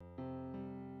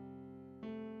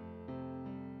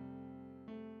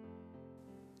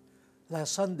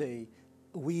Last Sunday,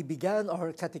 we began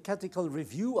our catechetical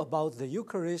review about the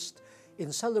Eucharist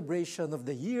in celebration of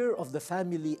the Year of the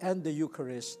Family and the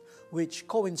Eucharist, which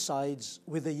coincides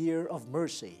with the Year of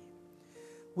Mercy.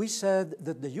 We said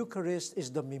that the Eucharist is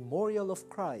the memorial of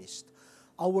Christ,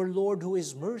 our Lord who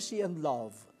is mercy and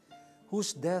love,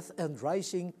 whose death and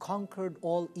rising conquered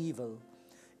all evil,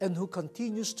 and who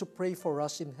continues to pray for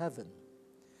us in heaven.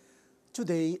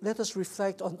 Today, let us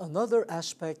reflect on another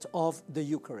aspect of the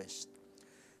Eucharist: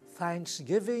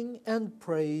 thanksgiving and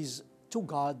praise to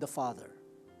God the Father.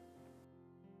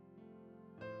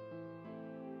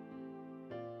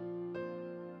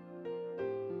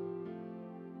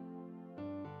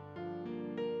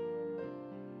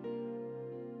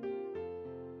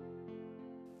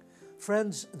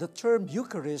 Friends, the term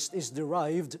Eucharist is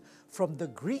derived from the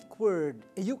Greek word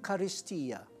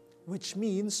Eucharistia, which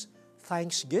means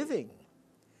thanksgiving.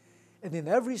 And in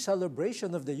every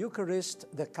celebration of the Eucharist,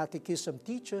 the Catechism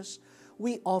teaches,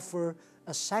 we offer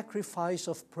a sacrifice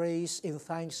of praise in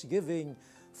thanksgiving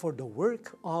for the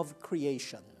work of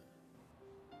creation.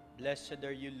 Blessed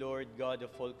are you, Lord, God of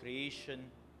all creation,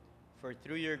 for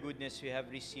through your goodness we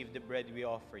have received the bread we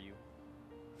offer you.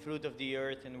 Fruit of the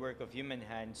earth and work of human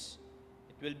hands,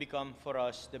 it will become for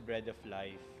us the bread of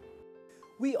life.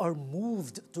 We are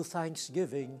moved to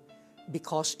thanksgiving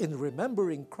because in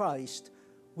remembering Christ,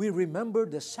 we remember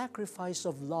the sacrifice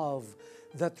of love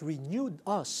that renewed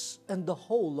us and the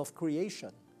whole of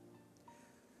creation.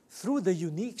 Through the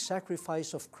unique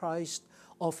sacrifice of Christ,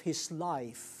 of His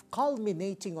life,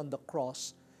 culminating on the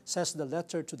cross, says the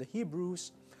letter to the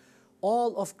Hebrews,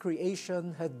 all of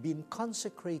creation had been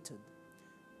consecrated.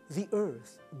 The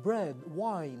earth, bread,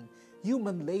 wine,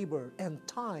 human labor, and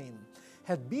time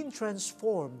had been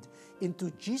transformed into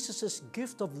Jesus'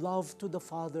 gift of love to the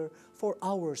Father for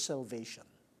our salvation.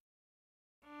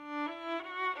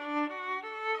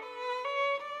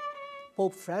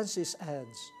 Pope Francis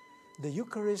adds, the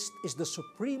Eucharist is the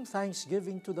supreme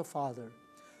thanksgiving to the Father,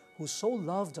 who so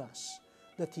loved us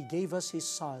that He gave us His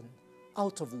Son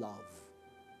out of love.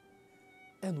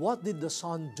 And what did the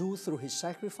Son do through His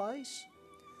sacrifice?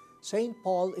 St.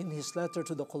 Paul in his letter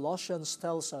to the Colossians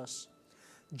tells us,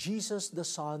 Jesus the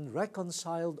Son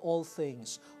reconciled all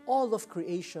things, all of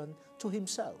creation, to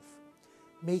Himself,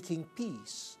 making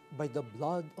peace by the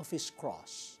blood of His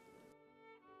cross.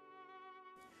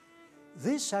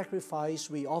 This sacrifice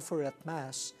we offer at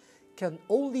Mass can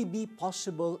only be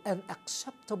possible and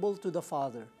acceptable to the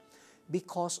Father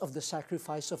because of the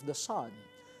sacrifice of the Son,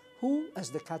 who, as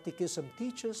the Catechism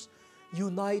teaches,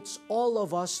 unites all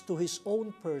of us to His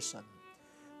own person,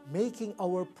 making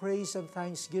our praise and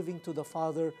thanksgiving to the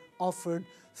Father offered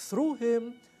through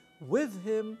Him, with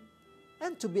Him,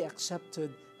 and to be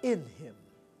accepted in Him.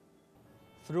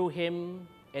 Through Him,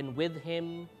 and with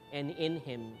Him, and in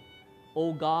Him,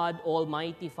 O God,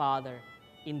 Almighty Father,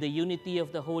 in the unity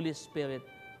of the Holy Spirit,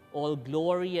 all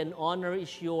glory and honor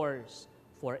is yours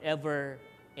forever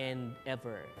and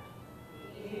ever.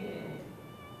 Amen.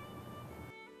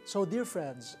 So, dear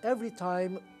friends, every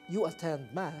time you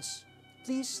attend Mass,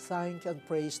 please thank and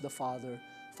praise the Father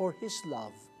for His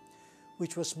love,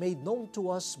 which was made known to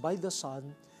us by the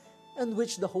Son, and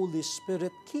which the Holy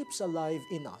Spirit keeps alive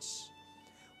in us.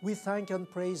 We thank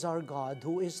and praise our God,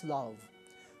 who is love,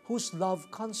 whose love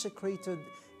consecrated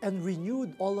and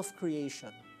renewed all of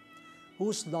creation,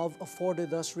 whose love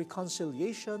afforded us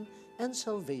reconciliation and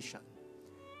salvation,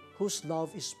 whose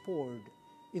love is poured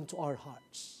into our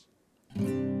hearts.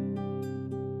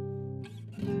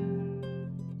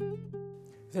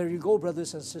 There you go,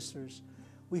 brothers and sisters.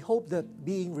 We hope that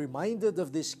being reminded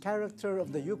of this character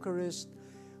of the Eucharist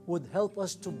would help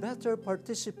us to better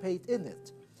participate in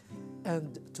it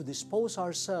and to dispose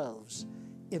ourselves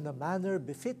in a manner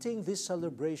befitting this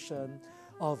celebration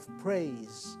of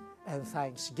praise and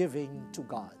thanksgiving to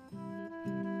God.